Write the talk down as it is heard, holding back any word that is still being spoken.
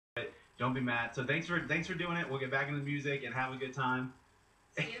Don't be mad. So thanks for doing it. We'll get back into the music and have a good time.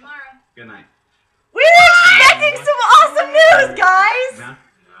 See you tomorrow. Good night. We were expecting some awesome news, guys! No?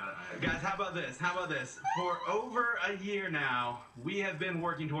 Guys, how about this? How about this? For over a year now, we have been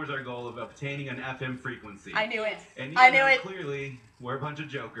working towards our goal of obtaining an FM frequency. I knew it. And I knew it. Clearly, we're a bunch of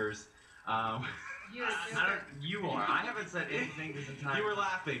jokers. You are. I haven't said anything this entire time. You were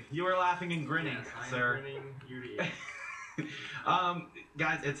laughing. You were laughing and grinning, yes, sir. I'm grinning ear to ear.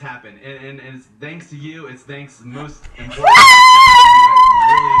 Guys, it's happened, and it's thanks to you. It's thanks most importantly to you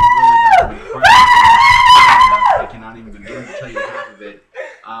have really done me. I cannot even begin to tell you half of it.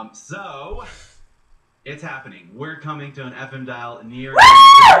 So it's happening. We're coming to an FM dial near. We're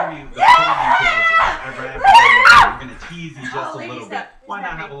gonna tease you just a little bit. Why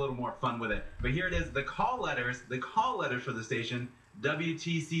not have a little more fun with it? But here it is. The call letters for the station: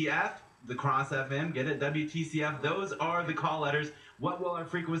 WTCF. The Cross FM, get it? WTCF, those are the call letters. What will our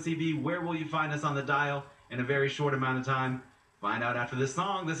frequency be? Where will you find us on the dial in a very short amount of time? Find out after this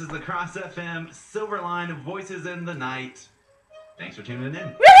song. This is the Cross FM, Silverline, Voices in the Night. Thanks for tuning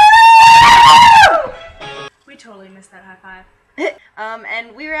in. We totally missed that high five.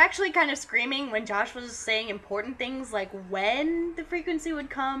 And we were actually kind of screaming when Josh was saying important things like when the frequency would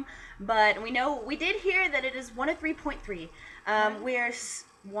come, but we did hear that it is 103.3. We are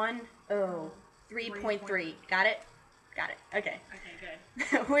 103.3. Got it? Got it. Okay. Okay, good.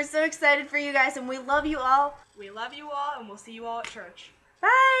 We're so excited for you guys, and we love you all. We love you all, and we'll see you all at church.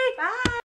 Bye. Bye.